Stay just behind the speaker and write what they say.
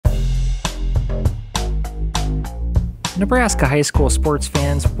Nebraska high school sports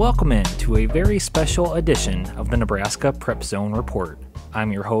fans, welcome in to a very special edition of the Nebraska Prep Zone Report.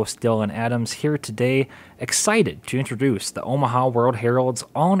 I'm your host, Dillon Adams, here today, excited to introduce the Omaha World-Herald's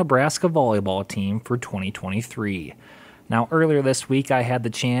All-Nebraska volleyball team for 2023. Now, earlier this week, I had the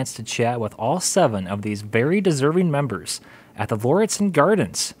chance to chat with all 7 of these very deserving members at the Lauritsen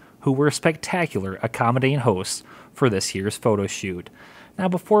Gardens, who were spectacular accommodating hosts for this year's photo shoot. Now,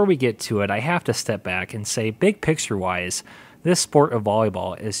 before we get to it, I have to step back and say, big picture-wise, this sport of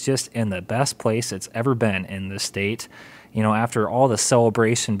volleyball is just in the best place it's ever been in the state. You know, after all the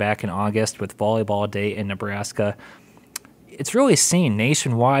celebration back in August with Volleyball Day in Nebraska, it's really seen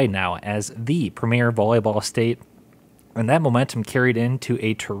nationwide now as the premier volleyball state, and that momentum carried into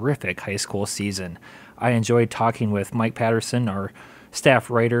a terrific high school season. I enjoyed talking with Mike Patterson, our staff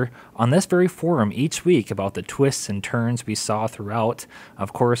writer, on this very forum each week about the twists and turns we saw throughout.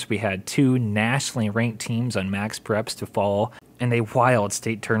 Of course, we had 2 nationally ranked teams on Max Preps to follow, and a wild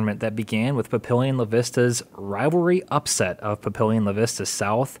state tournament that began with Papillion-La Vista's rivalry upset of Papillion-La Vista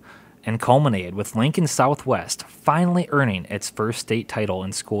South and culminated with Lincoln Southwest finally earning its first state title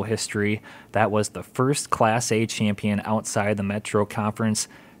in school history. That was the first Class A champion outside the Metro Conference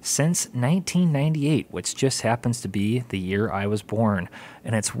since 1998, which just happens to be the year I was born.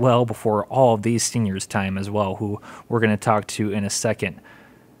 And it's well before all of these seniors' time as well, who we're going to talk to in a second.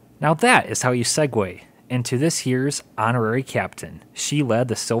 Now that is how you segue into this year's honorary captain. She led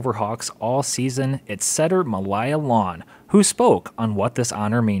the Silverhawks all season. It's setter Malaya Lawn, who spoke on what this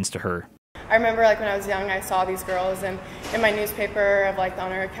honor means to her. I remember when I was young, I saw these girls and in my newspaper of the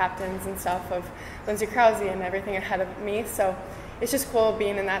honorary captains and stuff of Lindsay Krause and everything ahead of me. So it's just cool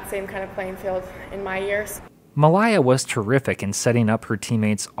being in that same kind of playing field in my years. Malaya was terrific in setting up her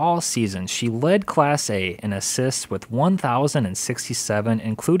teammates all season. She led Class A in assists with 1,067,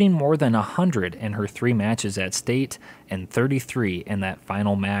 including more than 100 in her 3 matches at state and 33 in that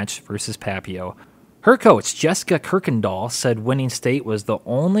final match versus Papio. Her coach, Jessica Kirkendall, said winning state was the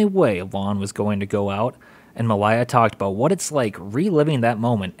only way Lawn was going to go out, and Malaya talked about what it's like reliving that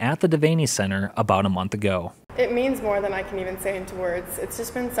moment at the Devaney Center about a month ago. It means more than I can even say into words. It's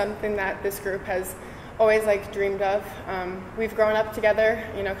just been something that this group has always dreamed of. We've grown up together,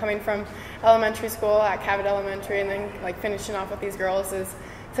 coming from elementary school at Cabot Elementary and then finishing off with these girls is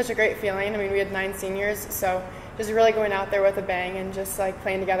such a great feeling. I mean, we had 9 seniors, so just really going out there with a bang and just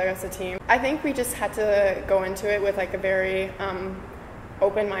playing together as a team. I think we just had to go into it with a very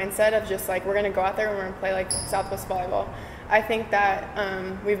open mindset of just we're going to go out there and we're going to play Southwest volleyball. I think that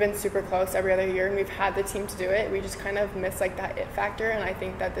we've been super close every other year and we've had the team to do it. We just kind of miss that it factor, and I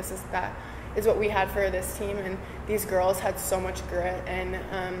think that that is what we had for this team, and these girls had so much grit,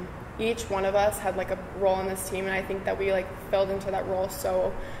 and each one of us had a role in this team, and I think that we filled into that role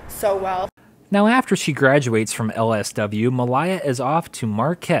so well. Now, after she graduates from LSW, Malaya is off to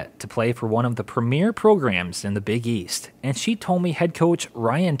Marquette to play for one of the premier programs in the Big East, and she told me head coach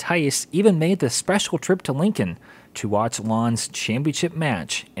Ryan Tice even made the special trip to Lincoln to watch Lawn's championship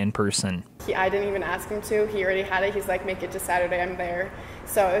match in person. I didn't even ask him to. He already had it. He's make it to Saturday, I'm there.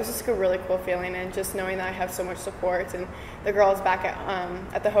 So it was just a really cool feeling, and just knowing that I have so much support. And the girls back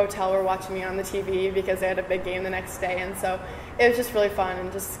at the hotel were watching me on the TV because they had a big game the next day, and so it was just really fun, and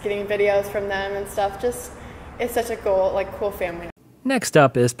just getting videos from them and stuff. Just, it's such a cool family. Next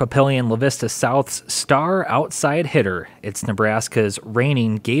up is Papillion-La Vista South's star outside hitter. It's Nebraska's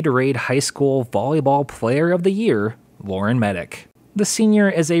reigning Gatorade High School Volleyball Player of the Year, Lauren Medic. The senior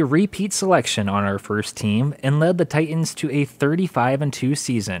is a repeat selection on our first team and led the Titans to a 35-2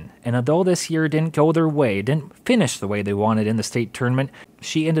 season. And although this year didn't go their way, didn't finish the way they wanted in the state tournament,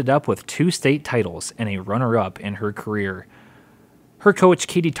 she ended up with 2 state titles and a runner-up in her career. Her coach,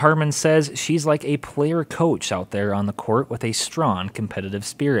 Katie Tarman, says she's like a player coach out there on the court with a strong competitive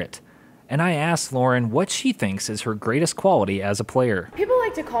spirit. And I asked Lauren what she thinks is her greatest quality as a player. People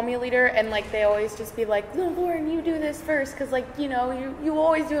like to call me a leader, and they always just be like, no, Lauren, you do this first, because you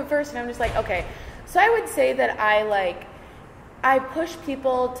always do it first. And I'm just okay. So I would say that I push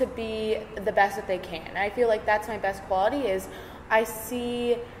people to be the best that they can. I feel that's my best quality is I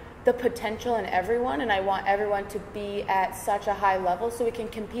see the potential in everyone, and I want everyone to be at such a high level so we can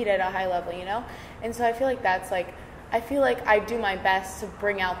compete at a high level, And so I feel that's I feel I do my best to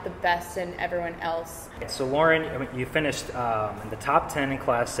bring out the best in everyone else. So Lauren, you finished in the top 10 in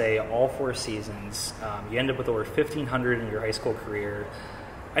Class A all 4 seasons. You ended up with over 1,500 in your high school career.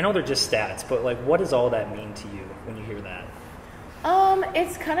 I know they're just stats, but what does all that mean to you when you hear that?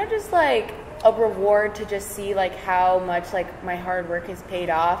 It's kind of just a reward to just see how much my hard work has paid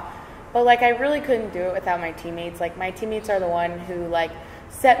off. But I really couldn't do it without my teammates. My teammates are the one who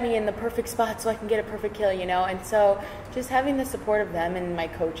set me in the perfect spot so I can get a perfect kill, you know. And so just having the support of them and my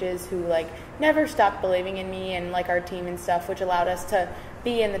coaches who like never stopped believing in me and like our team and stuff, which allowed us to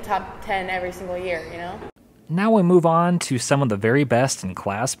be in the top 10 every single year, you know. Now we move on to some of the very best in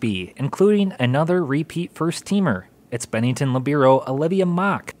Class B, including another repeat first-teamer. It's Bennington libero Olivia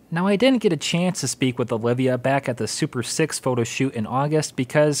Mock. Now, I didn't get a chance to speak with Olivia back at the Super 6 photo shoot in August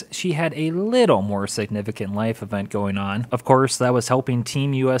because she had a little more significant life event going on. Of course, that was helping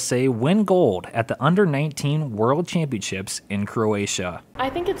Team USA win gold at the Under-19 World Championships in Croatia. I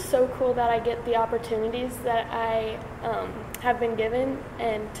think it's so cool that I get the opportunities that I have been given,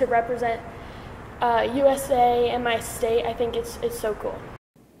 and to represent USA and my state. I think it's so cool.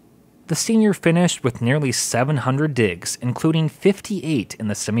 The senior finished with nearly 700 digs, including 58 in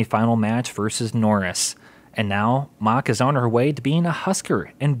the semifinal match versus Norris. And now, Mock is on her way to being a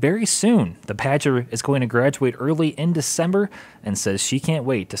Husker, and very soon, the Badger is going to graduate early in December and says she can't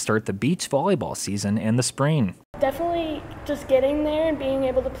wait to start the beach volleyball season in the spring. Definitely just getting there and being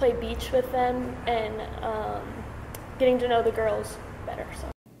able to play beach with them and getting to know the girls better. So.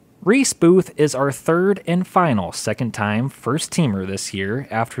 Reese Booth is our third and final second-time first-teamer this year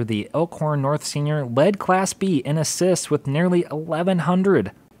after the Elkhorn North senior led Class B in assists with nearly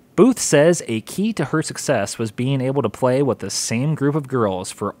 1,100. Booth says a key to her success was being able to play with the same group of girls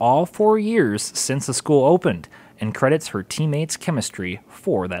for all 4 years since the school opened, and credits her teammates' chemistry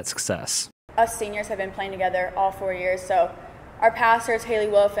for that success. Us seniors have been playing together all 4 years, so our passers, Haley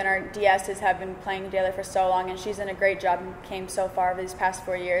Wolf, and our DSs have been playing together for so long, and she's done a great job and came so far these past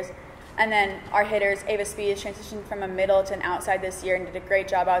 4 years. And then our hitters, Ava Speed, has transitioned from a middle to an outside this year and did a great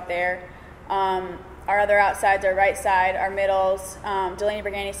job out there. Our other outsides, our right side, our middles, Delaney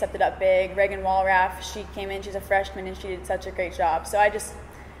Brigani stepped it up big. Reagan Walraff, she came in, she's a freshman, and she did such a great job. So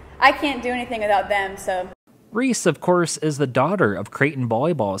I can't do anything without them, so. Reese, of course, is the daughter of Creighton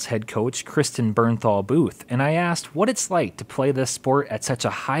Volleyball's head coach, Kristen Bernthal Booth, and I asked what it's like to play this sport at such a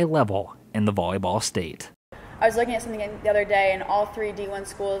high level in the volleyball state. I was looking at something the other day, and all 3 D1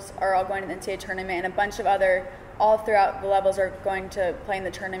 schools are all going to the NCAA tournament, and a bunch of all throughout the levels are going to play in the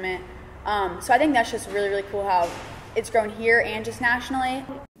tournament. So I think that's just really, really cool how it's grown here and just nationally.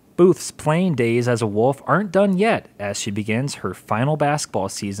 Booth's playing days as a Wolf aren't done yet as she begins her final basketball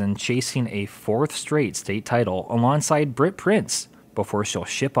season chasing a 4th straight state title alongside Britt Prince before she'll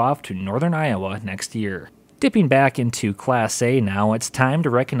ship off to Northern Iowa next year. Dipping back into Class A now, it's time to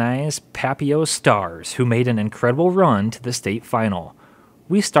recognize Papio stars who made an incredible run to the state final.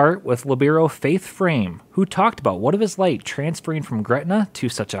 We start with libero Faith Frame, who talked about what it was like transferring from Gretna to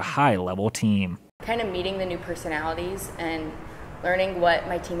such a high-level team. Kind of meeting the new personalities and learning what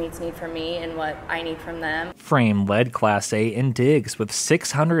my teammates need from me and what I need from them. Frame led Class A in digs with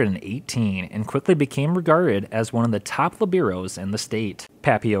 618 and quickly became regarded as one of the top liberos in the state.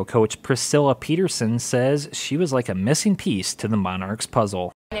 Papio coach Priscilla Peterson says she was like a missing piece to the Monarchs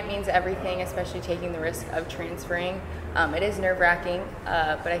puzzle. It means everything, especially taking the risk of transferring. It is nerve-wracking,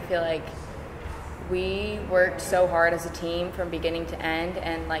 but I feel like we worked so hard as a team from beginning to end,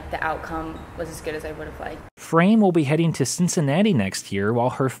 and the outcome was as good as I would have liked. Frame will be heading to Cincinnati next year,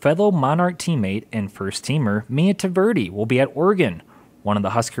 while her fellow Monarch teammate and first-teamer Mia Taverdi will be at Oregon, one of the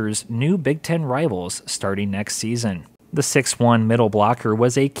Huskers' new Big Ten rivals starting next season. The 6'1" middle blocker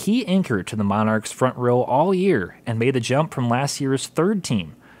was a key anchor to the Monarchs' front row all year and made the jump from last year's 3rd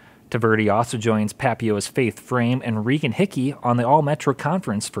team. Taverdi also joins Papio's Faith Frame and Regan Hickey on the All-Metro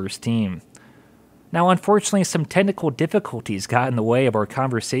Conference first team. Now, unfortunately, some technical difficulties got in the way of our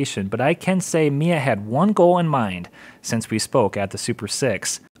conversation, but I can say Mia had one goal in mind since we spoke at the Super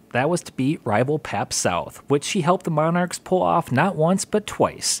 6. That was to beat rival Pap South, which she helped the Monarchs pull off not once but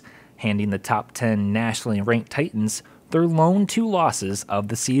twice, handing the top 10 nationally ranked Titans their lone 2 losses of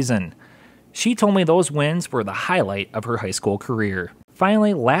the season. She told me those wins were the highlight of her high school career.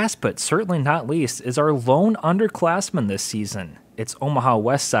 Finally, last but certainly not least, is our lone underclassman this season. It's Omaha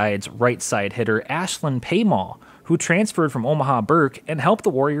West Side's right side hitter Ashlyn Paymall, who transferred from Omaha Burke and helped the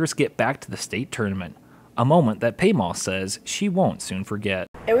Warriors get back to the state tournament. A moment that Paymall says she won't soon forget.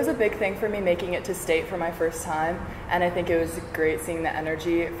 It was a big thing for me making it to state for my first time, and I think it was great seeing the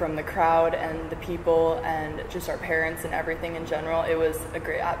energy from the crowd and the people and just our parents and everything in general. It was a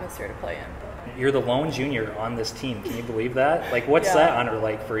great atmosphere to play in. You're the lone junior on this team. Can you believe that? What's that honor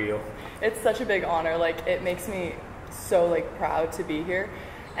like for you? It's such a big honor. It makes me so proud to be here,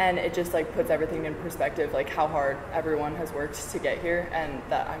 and it just puts everything in perspective, how hard everyone has worked to get here and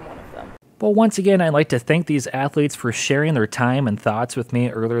that I'm one of them. Well, once again, I'd like to thank these athletes for sharing their time and thoughts with me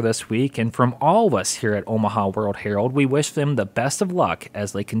earlier this week, and from all of us here at Omaha World-Herald, we wish them the best of luck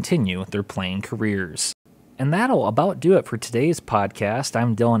as they continue their playing careers. And that'll about do it for today's podcast.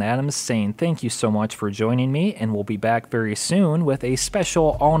 I'm Dillon Adams saying thank you so much for joining me, and we'll be back very soon with a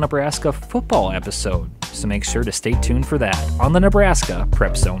special All-Nebraska football episode. So make sure to stay tuned for that on the Nebraska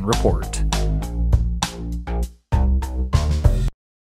Prep Zone Report.